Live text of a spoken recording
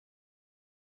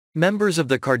Members of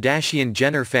the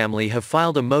Kardashian-Jenner family have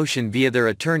filed a motion via their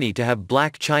attorney to have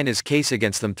Blac Chyna's case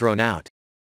against them thrown out.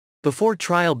 Before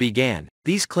trial began,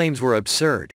 these claims were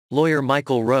absurd, lawyer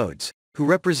Michael Rhodes, who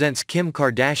represents Kim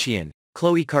Kardashian,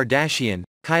 Khloe Kardashian,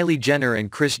 Kylie Jenner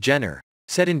and Kris Jenner,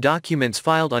 said in documents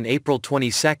filed on April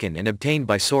 22 and obtained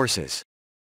by sources.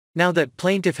 Now that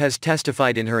plaintiff has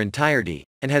testified in her entirety,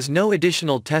 and has no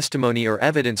additional testimony or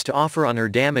evidence to offer on her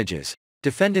damages,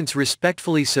 defendants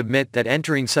respectfully submit that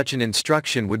entering such an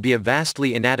instruction would be a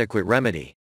vastly inadequate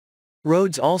remedy.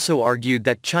 Rhodes also argued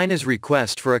that Chyna's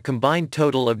request for a combined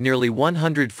total of nearly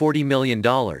 $140 million,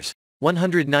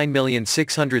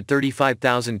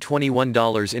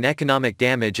 $109,635,021 in economic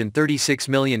damage and $36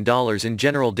 million in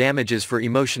general damages for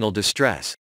emotional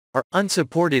distress, are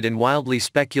unsupported and wildly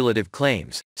speculative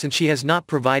claims, since she has not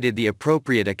provided the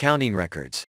appropriate accounting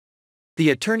records.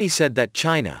 The attorney said that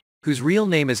Chyna, whose real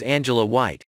name is Angela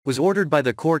White, was ordered by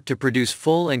the court to produce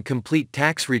full and complete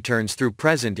tax returns through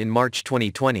present in March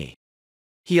 2020.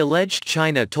 He alleged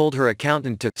Chyna told her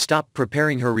accountant to stop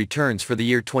preparing her returns for the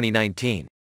year 2019.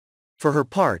 For her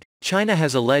part, Chyna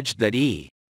has alleged that E!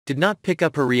 Did not pick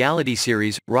up her reality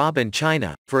series, Rob and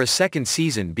Chyna, for a second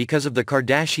season because of the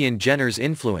Kardashian-Jenner's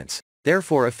influence,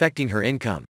 therefore affecting her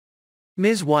income.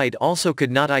 Ms. White also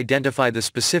could not identify the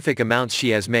specific amounts she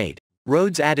has made,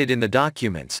 Rhodes added in the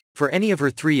documents, for any of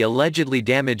her 3 allegedly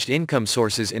damaged income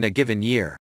sources in a given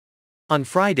year. On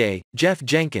Friday, Jeff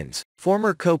Jenkins,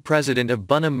 former co-president of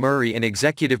Bunham Murray and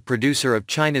executive producer of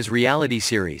Chyna's reality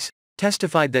series,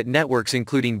 testified that networks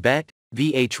including BET,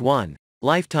 VH1,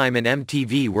 Lifetime and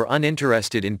MTV were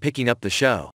uninterested in picking up the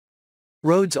show.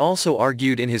 Rhodes also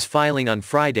argued in his filing on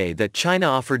Friday that Chyna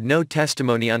offered no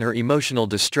testimony on her emotional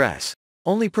distress,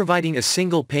 only providing a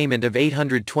single payment of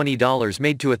 $820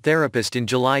 made to a therapist in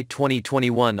July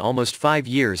 2021, almost 5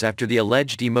 years after the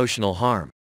alleged emotional harm.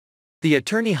 The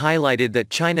attorney highlighted that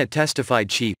Chyna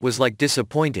testified she was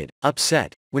disappointed,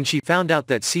 upset, when she found out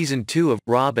that season 2 of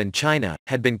Rob and Chyna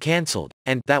had been cancelled,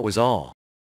 and that was all.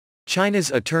 Chyna's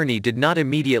attorney did not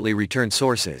immediately return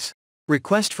sources.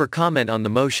 Request for comment on the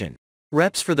motion.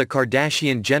 Reps for the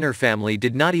Kardashian-Jenner family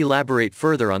did not elaborate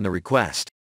further on the request.